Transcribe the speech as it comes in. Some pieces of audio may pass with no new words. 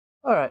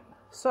Alright,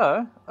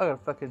 so, I got a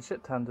fucking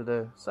shit ton to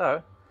do.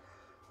 So,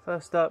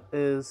 first up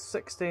is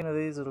 16 of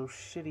these little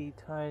shitty,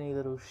 tiny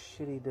little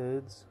shitty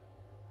dudes.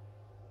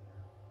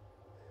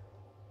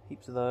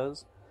 Heaps of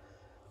those.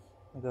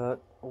 I got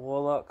a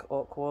warlock,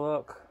 orc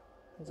warlock.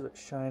 He's a bit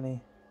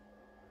shiny.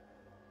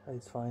 Oh,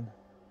 he's fine.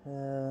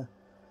 I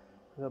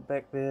got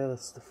back there,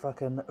 that's the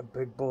fucking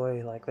big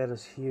boy, like that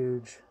is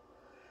huge.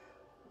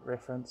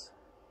 Reference.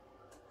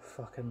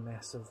 Fucking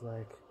massive,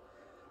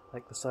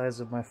 like the size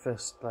of my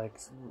fist, like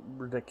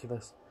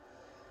ridiculous.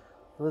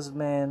 Lizard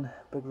man,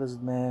 big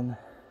lizard man.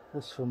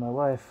 This for my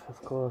wife,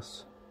 of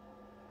course.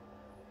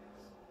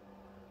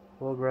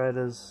 Warg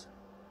riders.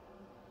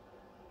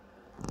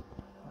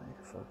 Make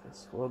a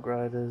focus. Warg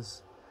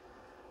riders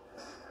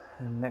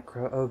and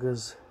necro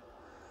ogres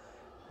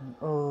and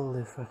all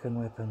their fucking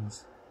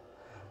weapons.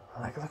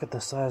 Like, look at the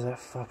size of that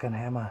fucking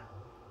hammer.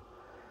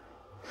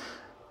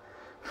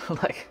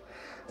 Like,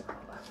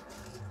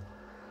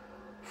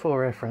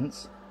 for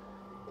reference,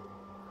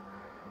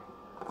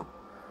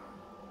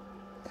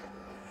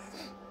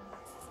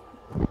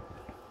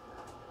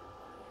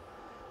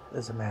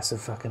 there's a massive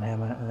fucking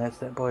hammer, and that's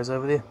that boy's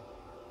over there.